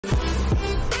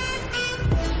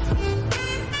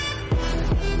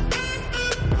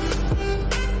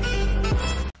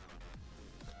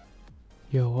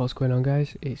Yo, what's going on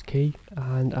guys? It's Key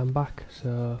and I'm back.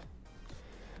 So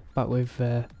back with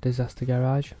Disaster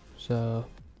Garage. So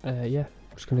yeah,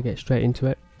 just gonna get straight into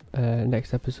it.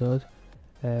 Next episode,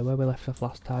 where we left off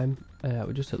last time,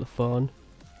 we're just at the phone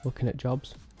looking at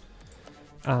jobs,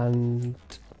 and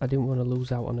I didn't want to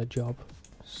lose out on a job,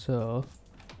 so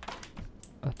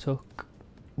I took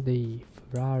the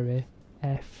Ferrari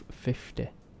F50.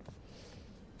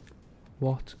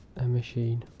 What a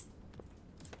machine.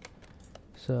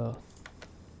 So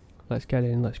let's get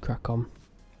in, let's crack on.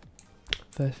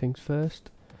 First things first,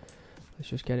 let's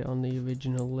just get it on the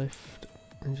original lift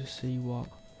and just see what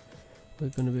we're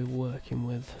going to be working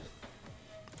with.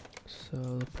 So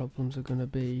the problems are going to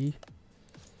be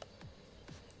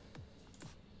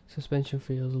suspension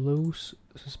feels loose,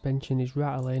 suspension is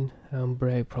rattling, and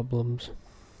brake problems.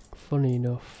 Funny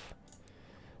enough,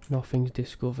 nothing's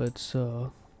discovered,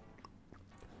 so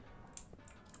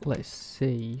let's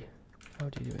see. How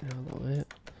do you do it now? Wait.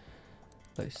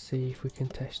 Let's see if we can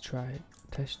test drive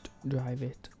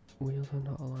it. Wheels are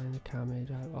not aligned, the car may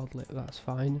drive oddly, that's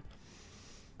fine.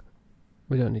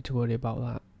 We don't need to worry about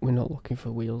that. We're not looking for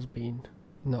wheels being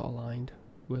not aligned.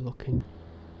 We're looking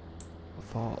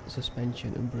for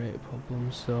suspension and brake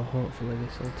problems, so hopefully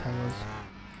this will tell us.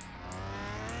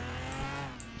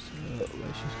 So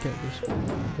let's just get this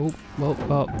one.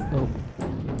 Oh.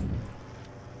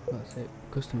 That's it.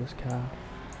 Customer's car.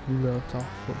 Wrote off.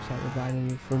 Looks like we're buying a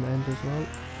new front end as well.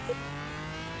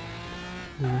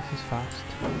 Ooh, this is fast.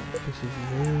 This is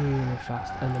really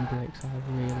fast, and the brakes are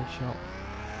really short.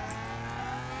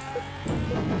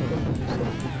 This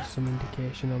will give us some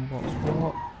indication on what's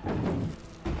what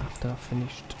after I've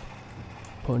finished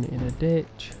putting it in a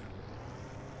ditch.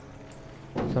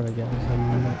 Sorry guys,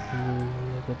 I'm not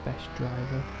really the best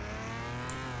driver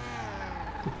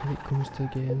when it comes to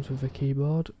games with a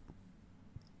keyboard.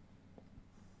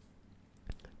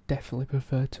 Definitely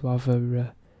prefer to have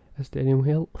a steering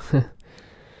wheel.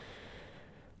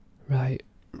 Right.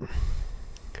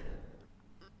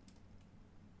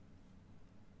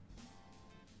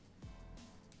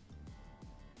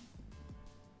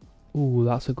 Ooh,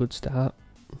 that's a good start.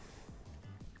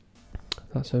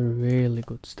 That's a really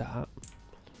good start.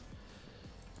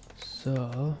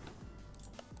 So,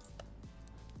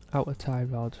 outer tie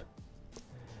rod.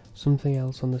 Something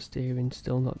else on the steering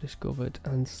still not discovered,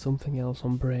 and something else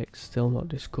on brakes still not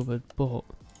discovered, but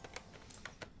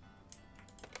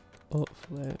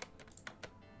hopefully.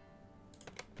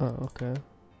 Oh, okay.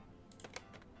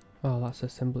 Oh, that's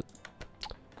assembly.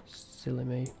 Silly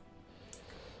me.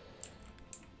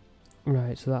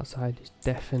 Right, so that side is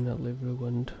definitely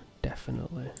ruined.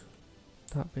 Definitely.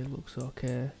 That bit looks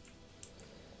okay.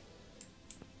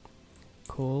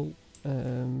 Cool.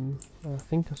 I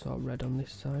think I saw red on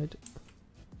this side.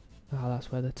 Ah,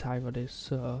 that's where the tie rod is,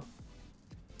 so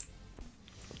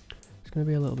it's going to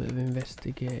be a little bit of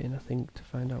investigating, I think, to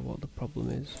find out what the problem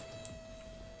is.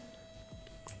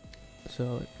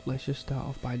 So let's just start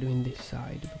off by doing this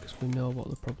side, because we know what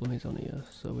the problem is on here.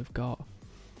 So we've got,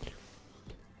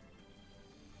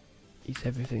 it's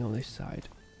everything on this side,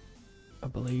 I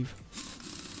believe.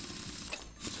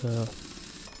 So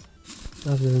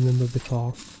as I remember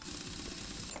before,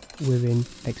 we're in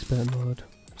expert mode,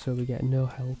 so we get no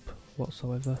help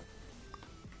whatsoever.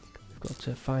 We've got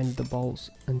to find the bolts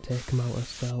and take them out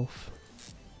ourselves,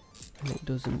 and it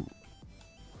doesn't,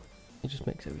 it just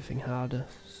makes everything harder.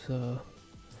 So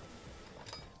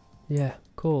yeah,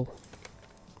 cool.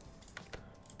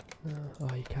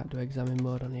 Oh, you can't do examine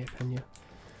mode on here, can you?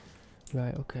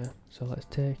 Right, okay, so let's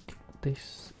take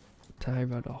this tie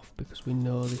rod off, because we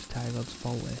know this tie rod's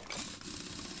faulty.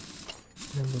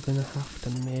 And then we're going to have to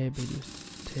maybe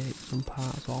just take some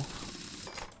parts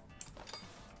off.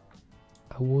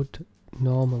 I would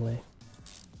normally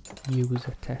use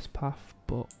a test path,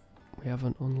 but we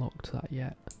haven't unlocked that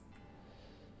yet.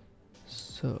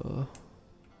 So,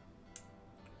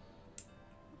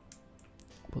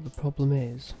 but the problem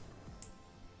is,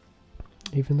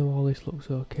 even though all this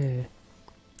looks okay,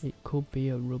 it could be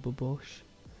a rubber bush.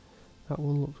 That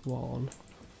one looks worn,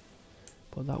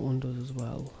 but that one does as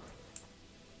well.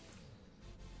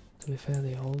 To be fair,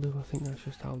 they all do. I think that's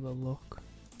just how they look.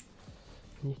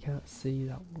 And you can't see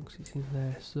that one because it's in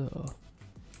there, so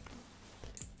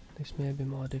this may be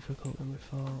more difficult than we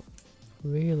thought.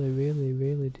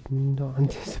 Really did not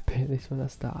anticipate this when I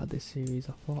started this series.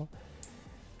 I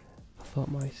thought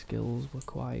my skills were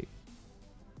quite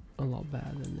a lot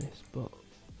better than this, but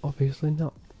obviously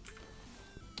not.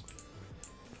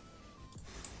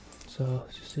 So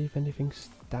let's just see if anything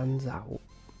stands out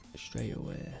straight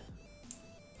away.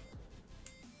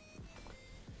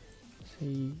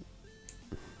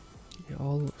 It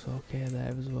all looks okay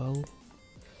there as well.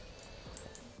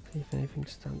 See if anything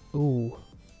stands. Ooh,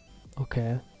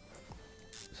 okay.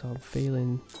 So I'm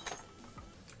feeling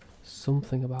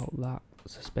something about that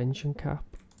suspension cap.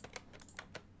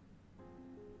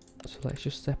 So let's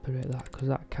just separate that, because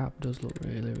that cap does look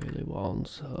really worn,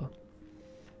 so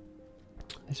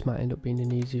this might end up being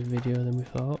an easier video than we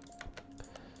thought.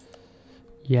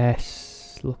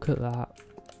 Yes, look at that.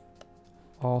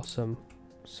 Awesome.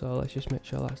 So let's just make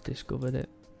sure that's discovered it.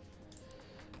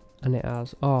 And it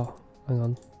has. Oh, hang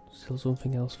on. Still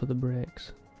something else for the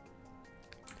brakes.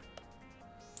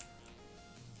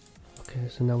 Okay,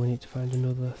 so now we need to find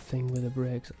another thing with the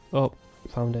brakes. Oh,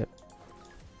 found it.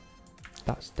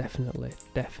 That's definitely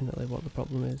what the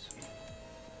problem is.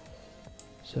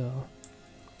 So,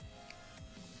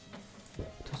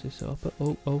 does this open?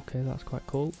 Oh, okay, that's quite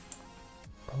cool.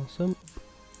 Awesome.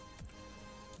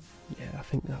 Yeah, I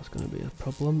think that's going to be a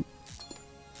problem.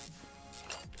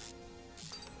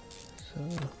 So,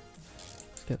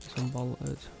 let's get this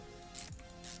unbolted.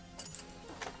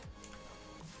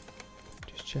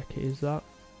 Just check it is that.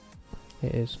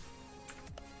 It is.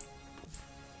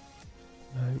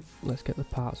 Right, let's get the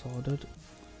parts ordered.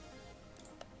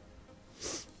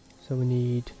 So we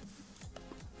need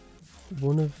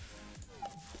one of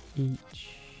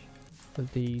each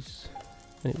of these,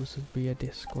 and it was a rear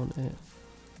disc, wasn't it?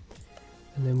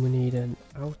 And then we need an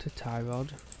outer tie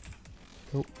rod.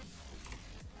 Oh,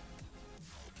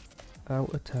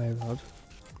 outer tie rod,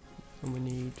 and we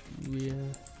need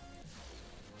rear.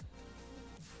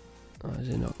 Oh, is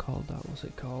it not called that? What's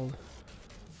it called?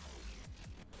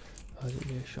 Oh, is it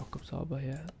rear shock absorber?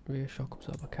 Yeah, rear shock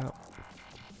absorber cap.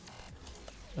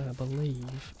 And I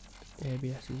believe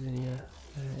ABS is in here.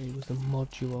 It was the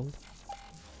module.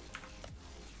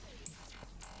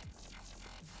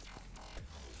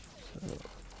 So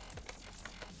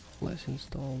let's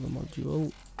install the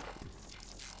module.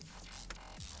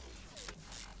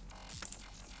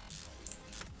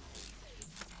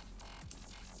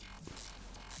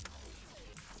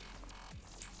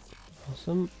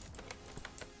 Awesome.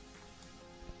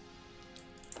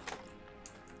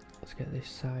 Let's get this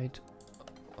side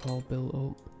all built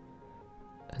up,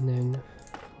 and then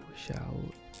we shall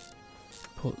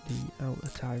put the outer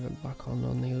tie rod back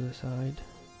on the other side,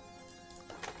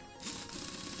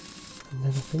 and then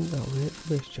I think that'll be it for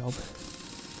this job.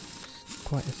 It's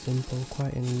quite a simple,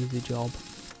 quite an easy job.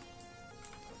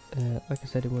 Like I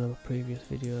said in one of my previous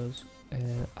videos,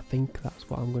 I think that's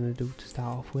what I'm going to do to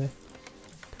start off with.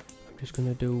 I'm just going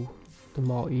to do the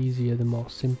more easier, the more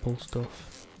simple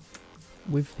stuff,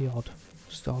 with the odd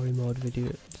story mode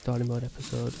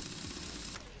episode.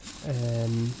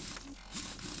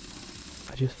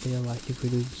 I just feel like if we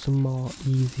do some more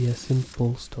easier,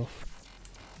 simple stuff,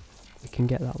 we can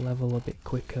get that level a bit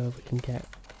quicker, we can get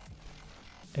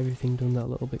everything done that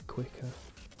little bit quicker,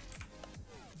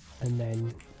 and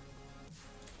then,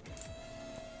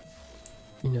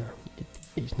 you know,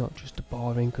 it's not just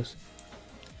boring, because,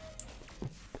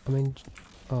 I mean,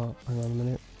 oh, hang on a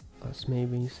minute, that's me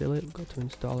being silly, I've got to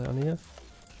install it on here.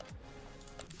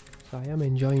 So I am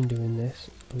enjoying doing this,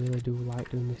 I really do like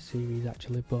doing this series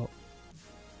actually, but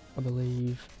I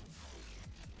believe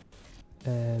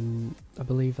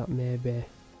that maybe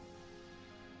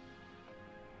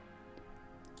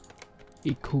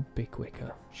it could be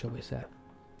quicker, shall we say.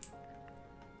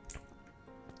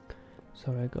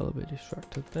 Sorry, I got a bit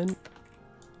distracted then.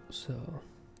 So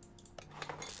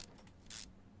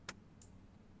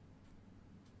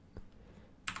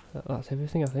that's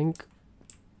everything, I think.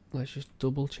 Let's just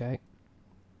double check,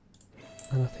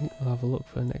 and I think we'll have a look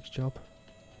for the next job.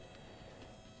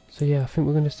 So yeah, I think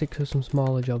we're going to stick to some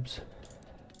smaller jobs,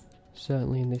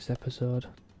 certainly in this episode.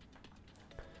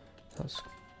 That's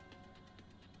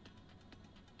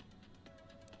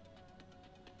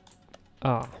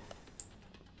so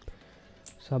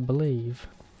I believe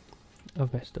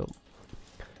I've messed up.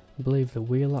 I believe the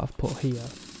wheel that I've put here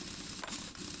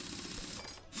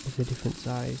is a different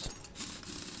size.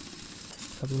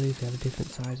 I believe they have a different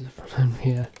size of front and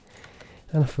rear,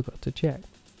 and I forgot to check.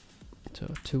 So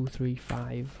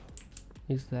 235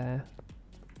 is there.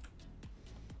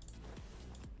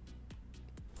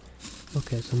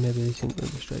 Okay, so maybe this isn't going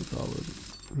to be straightforward.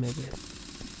 Maybe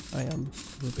I am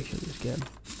rubbish at this game.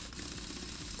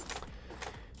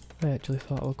 I actually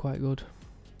thought I was quite good.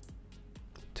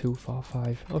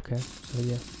 245. Okay, so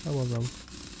yeah, I was wrong.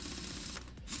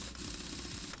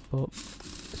 But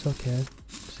it's okay.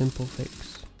 Simple fix.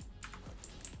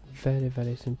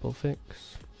 Very simple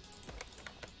fix.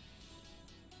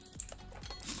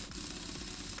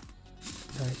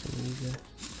 Nice and easy.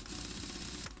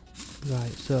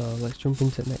 Right, so let's jump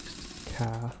into the next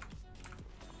car.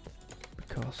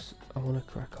 because I want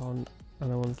to crack on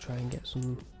and I want to try and get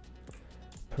some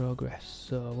progress.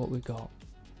 So what we got?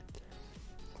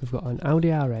 We've got an Audi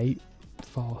R8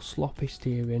 for sloppy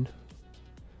steering,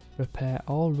 repair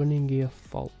all running gear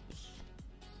faults,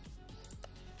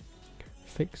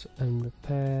 fix and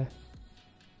repair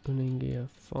running gear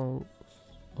faults,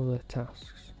 other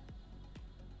tasks.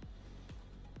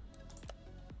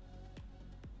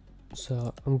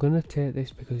 So I'm gonna take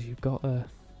this because you've got a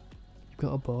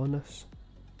bonus.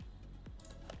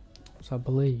 So I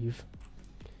believe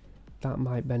that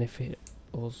might benefit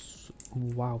us.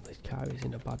 Wow, this car is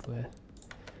in a bad way.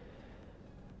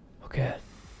 Okay.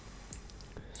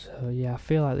 So yeah, I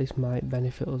feel like this might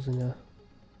benefit us in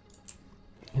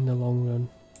the long run,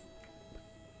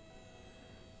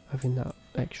 having that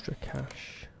extra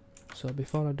cash. So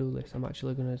before I do this, I'm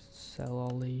actually gonna sell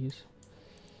all these.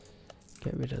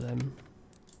 Get rid of them.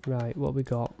 Right, what we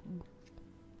got?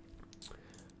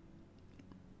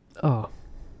 Oh,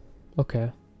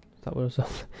 okay. That was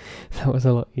that was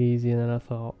a lot easier than I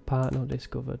thought. Part not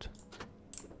discovered.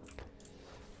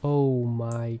 Oh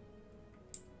my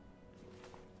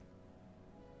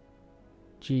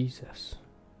Jesus.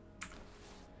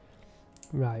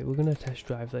 Right, we're gonna test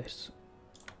drive this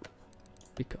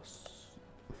because.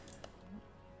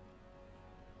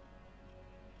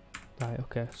 Right,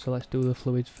 okay, so let's do the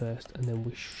fluids first and then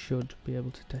we should be able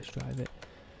to test drive it.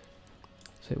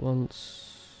 So it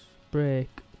wants brake,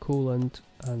 coolant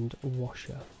and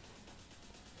washer.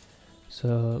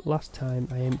 So last time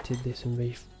I emptied this and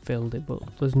refilled it, but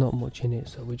there's not much in it,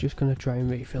 so we're just going to try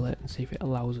and refill it and see if it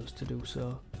allows us to do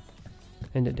so.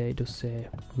 End of the day it does say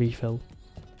refill.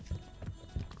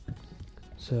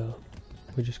 So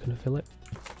we're just going to fill it.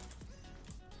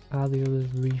 Are the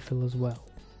others refill as well?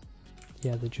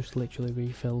 Yeah, they're just literally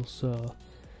refills, so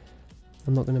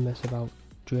I'm not going to mess about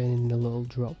draining the little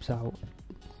drops out.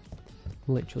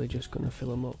 I'm literally just going to fill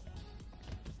them up.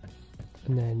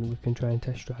 And then we can try and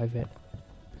test drive it,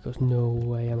 because no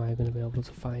way am I going to be able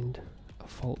to find a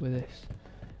fault with this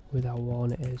with how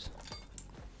worn it is.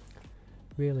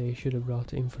 Really, he should have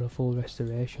brought it in for a full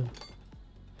restoration,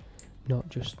 not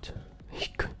just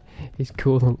his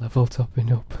coolant level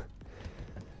topping up,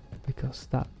 because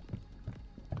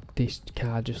this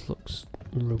car just looks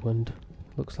ruined.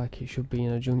 Looks like it should be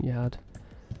in a junkyard,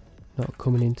 not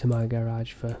coming into my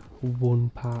garage for one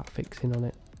part fixing on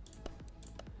it.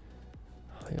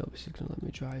 I hope this is going to let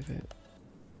me drive it.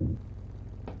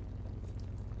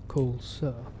 Cool,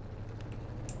 so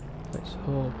let's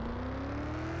hope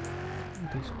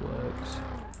this works.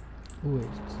 Oh,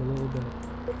 it's a little bit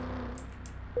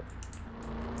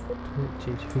twitchy.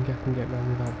 Do you think I can get round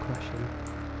without crashing?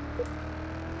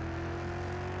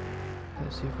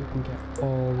 Let's see if we can get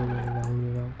all the way around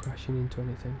without crashing into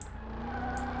anything.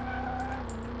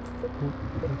 Oh,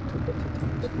 I took the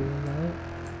titanium steering there.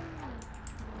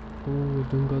 Oh, we've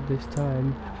done good this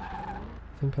time.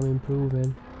 I think I'm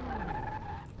improving.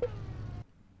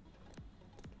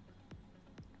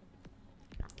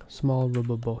 Small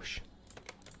rubber bush.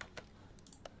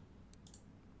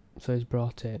 So he's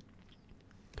brought it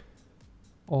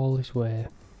all this way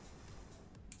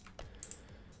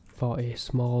for a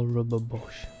small rubber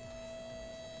bush.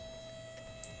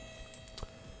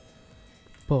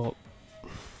 But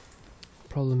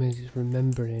problem is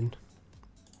remembering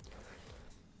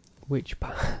which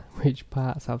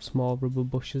parts have small rubber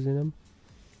bushes in them.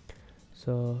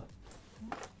 So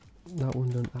that one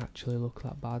doesn't actually look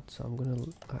that bad, so I'm going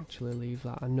to actually leave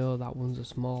that. I know that one's a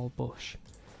small bush.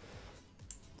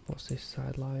 What's this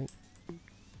side like?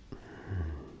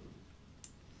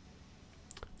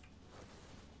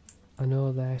 I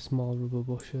know they're small rubber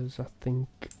bushes, I think.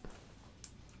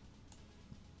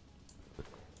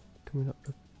 Can we not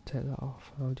take that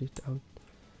off?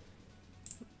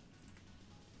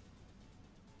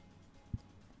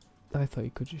 I thought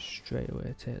you could just straight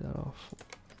away take that off.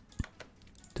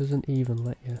 Doesn't even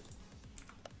let you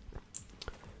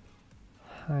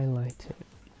highlight it.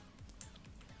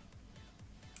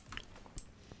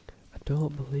 I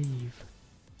don't believe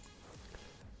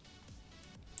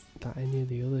that any of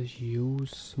the others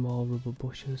use small rubber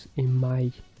bushes.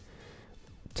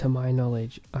 To my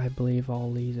knowledge, I believe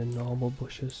all these are normal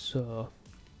bushes, so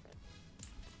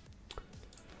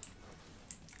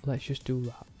let's just do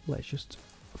that. Let's just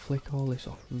flick all this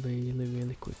off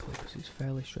really quickly because it's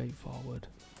fairly straightforward.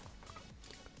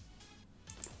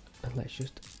 And let's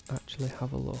just actually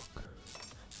have a look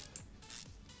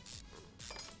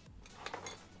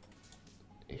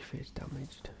if it's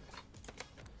damaged.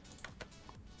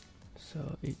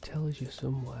 So it tells you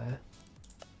somewhere,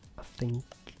 I think,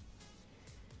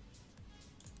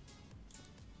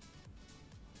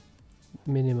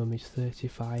 minimum is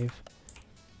 35.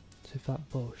 So if that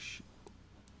bush,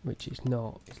 which it's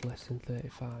not, is less than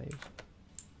 35.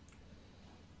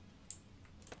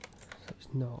 So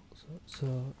it's not.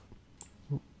 So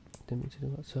didn't mean to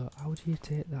do that. So how do you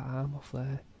take that arm off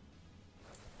there?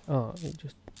 Oh, it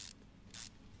just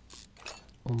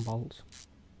unbolts.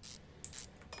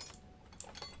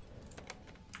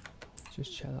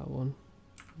 Just check that one.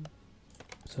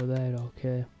 So they're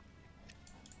okay.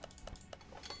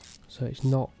 So it's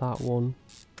not that one.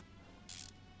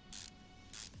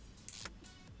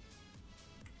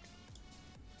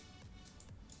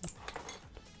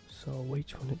 So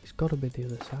which one? It's got to be the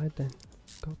other side then.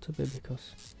 Got to be,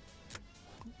 because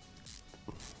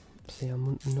see,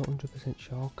 I'm not 100%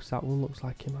 sure, because that one looks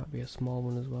like it might be a small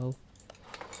one as well.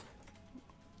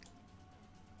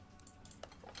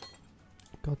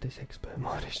 God, this expert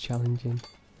mode is challenging.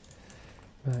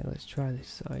 Right, let's try this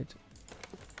side.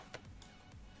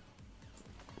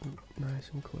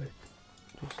 Nice and quick.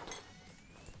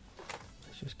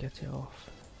 Let's just get it off.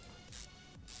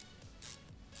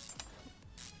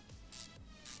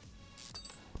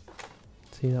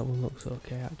 See, that one looks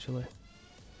okay actually.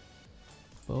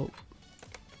 But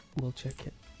we'll check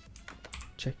it.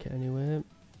 Check it anyway.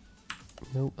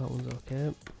 Nope, that one's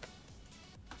okay.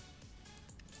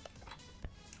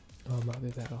 Oh, I might be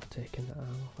better off taking that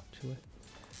arm off actually,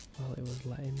 while it was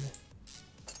letting me.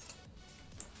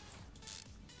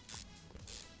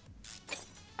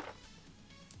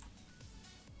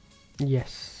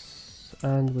 Yes,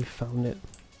 and we found it.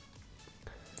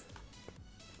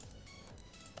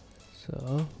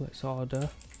 So let's order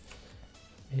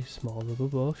a small rubber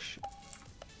bush.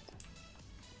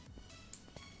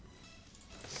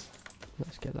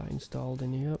 Let's get that installed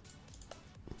in here.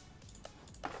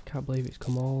 Can't believe it's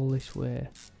come all this way.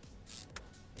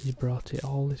 He's brought it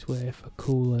all this way for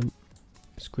coolant,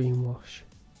 screen wash,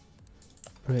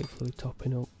 brake fluid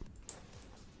topping up,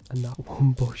 and that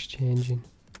one bush changing.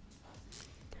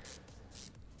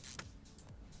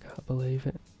 Can't believe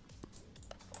it.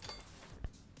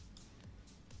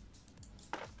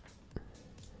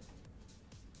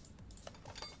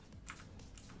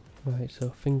 Right, so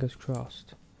fingers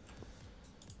crossed.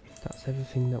 That's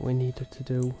everything that we needed to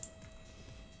do.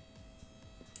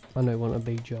 I know it wasn't a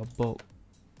big job, but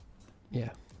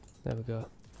yeah, there we go.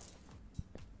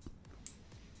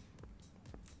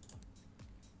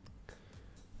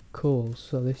 Cool,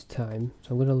 so this time,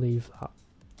 so I'm going to leave that.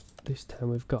 This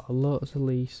time we've got a Lotus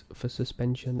Elise for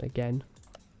suspension again.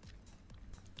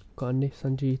 Got a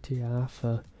Nissan GTR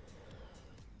for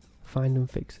find and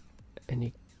fix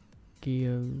any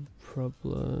gear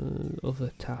problem,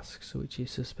 other tasks, which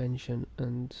is suspension,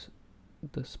 and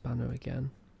the spanner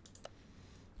again.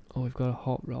 Oh, we've got a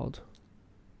hot rod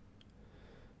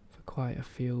for quite a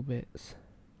few bits.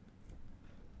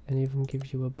 Any of them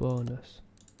gives you a bonus.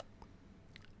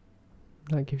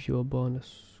 That gives you a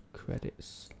bonus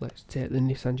credits. Let's take the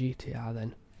Nissan GTR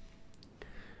then,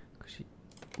 because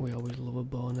we always love a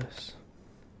bonus.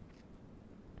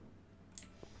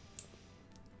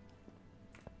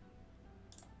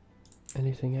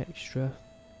 Anything extra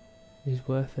is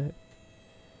worth it.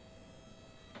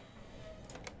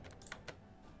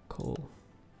 Cool.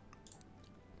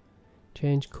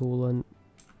 Change coolant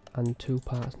and 2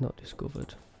 parts not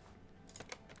discovered.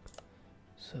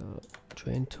 So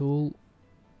drain tool.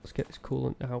 Let's get this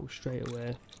coolant out straight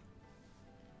away.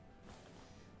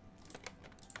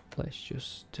 Let's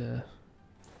just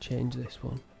change this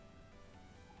one.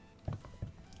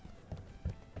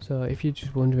 So if you're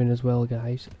just wondering as well,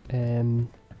 guys, I'm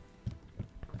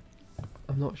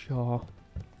not sure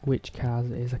which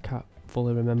cars it is. I can't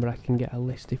fully remember. I can get a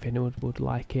list if anyone would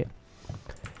like it.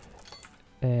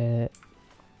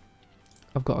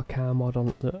 I've got a car mod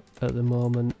on at the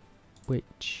moment,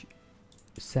 which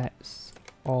sets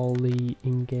all the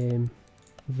in-game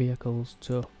vehicles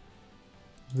to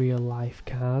real life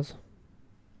cars.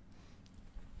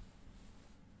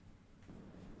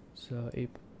 So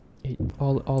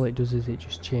all it does is it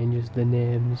just changes the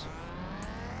names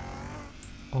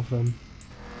of them.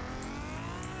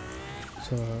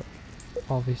 So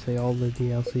obviously all the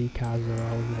DLC cars are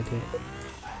already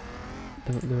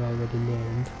they're already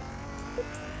named.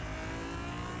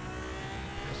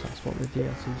 Because that's what the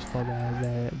DLC is for.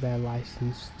 They're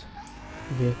licensed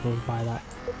vehicles by that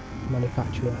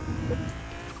manufacturer.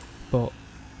 But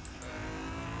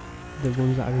the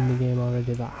ones that are in the game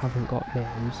already that haven't got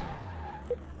names,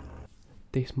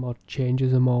 this mod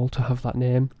changes them all to have that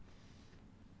name.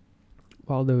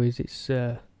 What I'll do is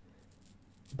I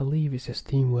believe it's a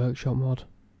Steam Workshop mod.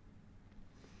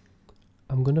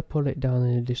 I'm going to put it down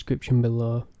in the description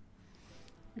below.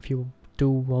 If you do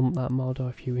want that mod, or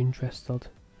if you're interested,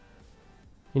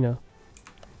 you know,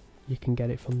 you can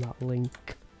get it from that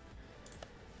link.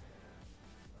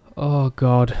 Oh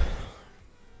god.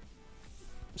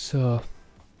 So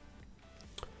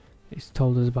it's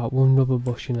told us about one rubber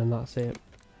bushing and that's it,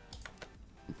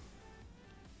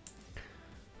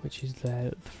 which is there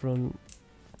at the front.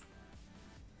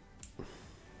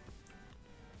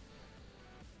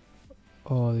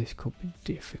 Oh, this could be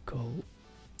difficult.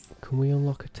 Can we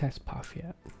unlock a test path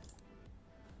yet?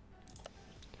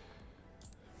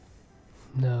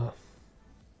 No.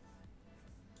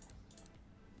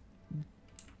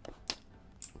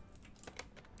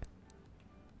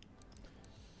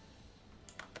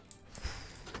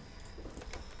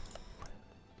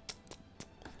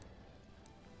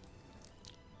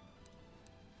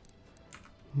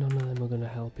 None of them are going to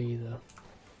help either.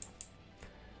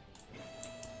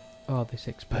 Oh, this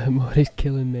expert mode is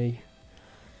killing me.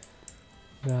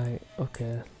 Right,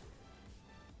 okay.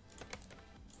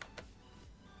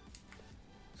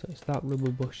 So it's that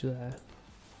rubber bush there.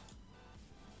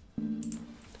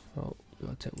 Oh, you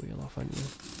gotta take wheel off, haven't you?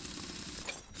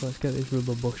 So let's get this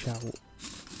rubber bush out,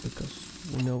 because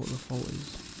we know what the fault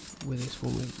is with this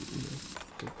one.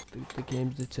 The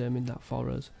game's determined that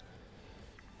for us.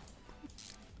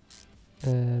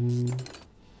 In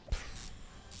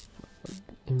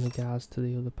regards to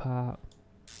the other part,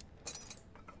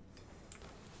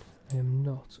 I am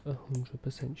not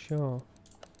 100% sure.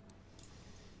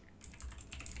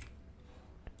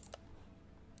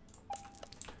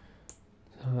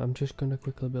 So I'm just going to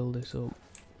quickly build this up.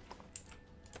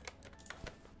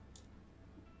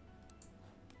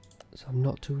 So I'm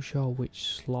not too sure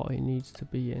which slot it needs to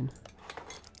be in.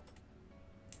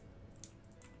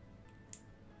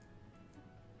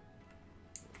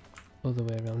 Other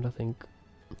way around, I think.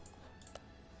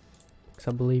 Because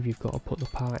I believe you've got to put the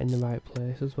part in the right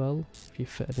place as well. If you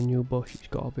fitted a new bush, it's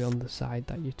got to be on the side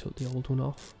that you took the old one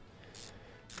off.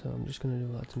 So I'm just going to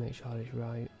do that to make sure it's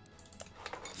right.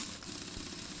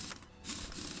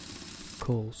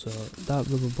 Cool, so that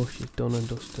rubber bush is done and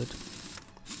dusted.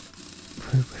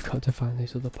 We've got to find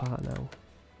this other part now.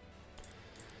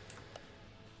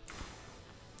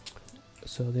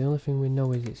 So the only thing we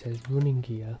know is it says running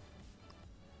gear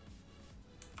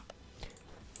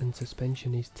and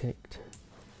suspension is ticked.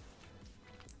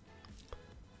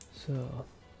 So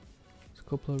there's a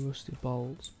couple of rusty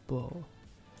bolts, but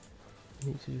I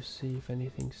need to just see if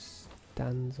anything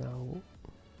stands out.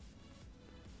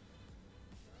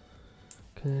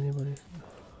 Can anybody?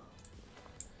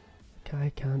 I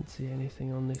can't see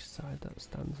anything on this side that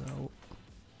stands out.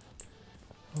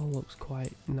 All looks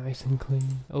quite nice and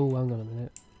clean. Oh, hang on a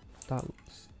minute. That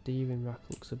steering rack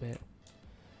looks a bit.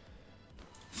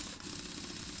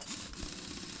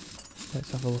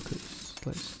 Let's have a look at this.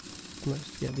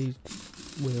 Let's get these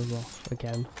wheels off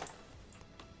again.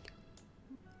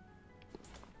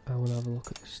 I want to have a look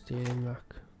at the steering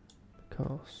rack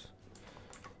because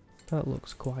that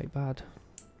looks quite bad.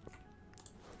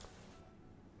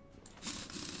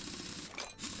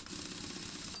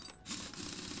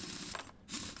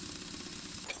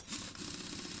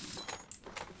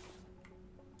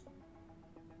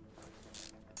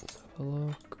 Let's have a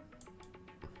look.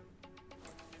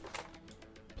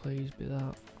 Please be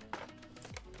that.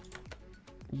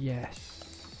 Yes.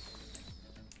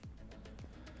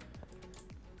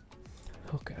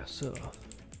 Okay, so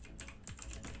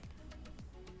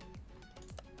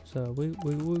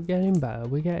we're getting better.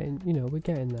 We're getting, you know, we're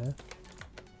getting there.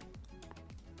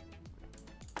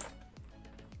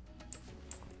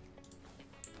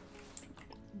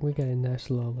 We're getting there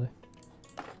slowly.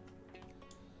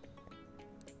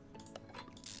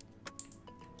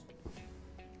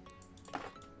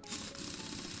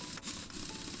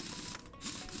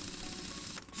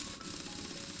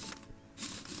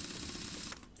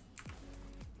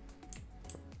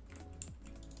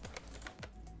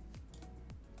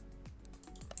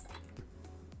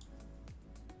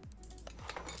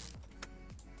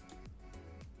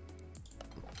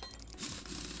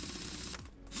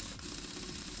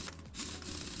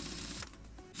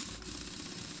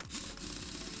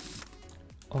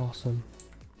 Awesome.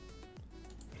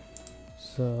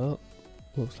 So,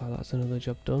 looks like that's another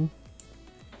job done.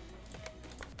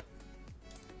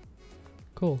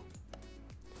 Cool.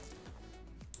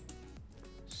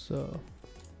 So,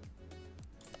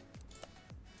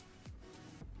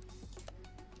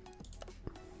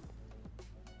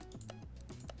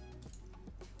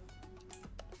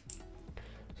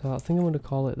 I think I'm going to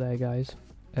call it there, guys.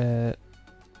 Yeah,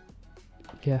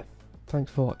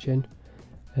 thanks for watching.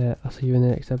 I'll see you in the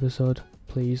next episode.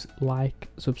 Please like,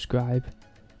 subscribe,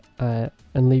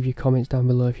 and leave your comments down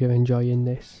below if you're enjoying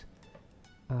this.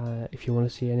 If you want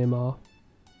to see any more,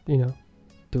 you know,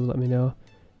 do let me know.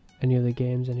 Any other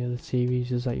games, any other series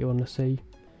that you want to see,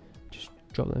 just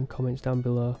drop them comments down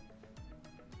below.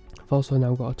 I've also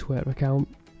now got a Twitter account,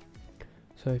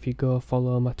 so if you go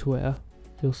follow my Twitter,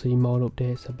 you'll see more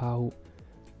updates about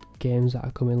games that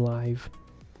are coming live,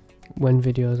 when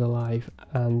videos are live,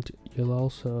 and you'll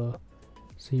also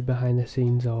see behind the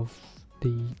scenes of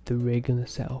the rig and the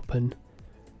setup and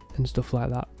stuff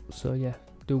like that. So yeah,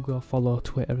 do go follow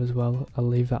Twitter as well. I'll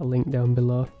leave that link down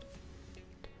below.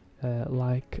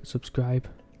 Like, subscribe,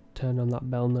 turn on that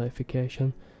bell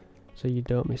notification so you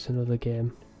don't miss another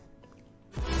game.